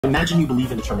Imagine you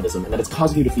believe in determinism and that it's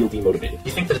causing you to feel demotivated.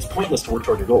 You think that it's pointless to work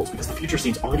toward your goals because the future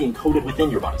seems already encoded within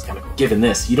your body's chemicals. Given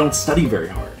this, you don't study very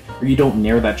hard, or you don't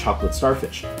nair that chocolate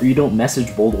starfish, or you don't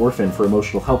message Bold Orphan for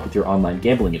emotional help with your online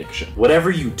gambling addiction. Whatever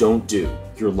you don't do,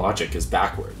 your logic is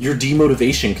backward. Your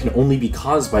demotivation can only be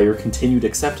caused by your continued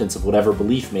acceptance of whatever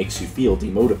belief makes you feel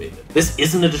demotivated. This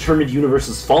isn't a determined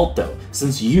universe's fault though,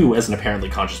 since you, as an apparently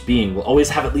conscious being, will always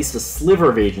have at least a sliver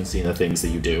of agency in the things that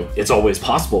you do. It's always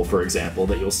possible, for example,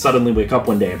 that you'll suddenly wake up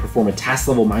one day and perform a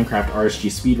task-level Minecraft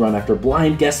RSG speedrun after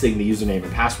blind guessing the username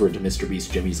and password to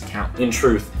MrBeast Jimmy's account. In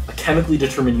truth, a chemically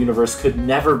determined universe could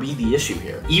never be the issue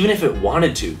here. Even if it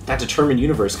wanted to, that determined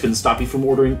universe couldn't stop you from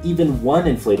ordering even one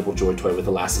inflatable joy toy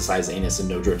with elasticized anus and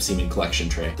no drip semen collection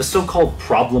tray. The so-called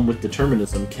problem with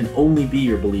determinism can only be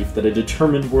your belief that a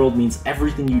determined world means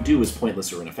everything you do is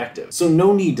pointless or ineffective. So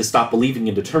no need to stop believing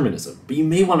in determinism, but you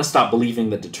may want to stop believing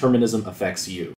that determinism affects you.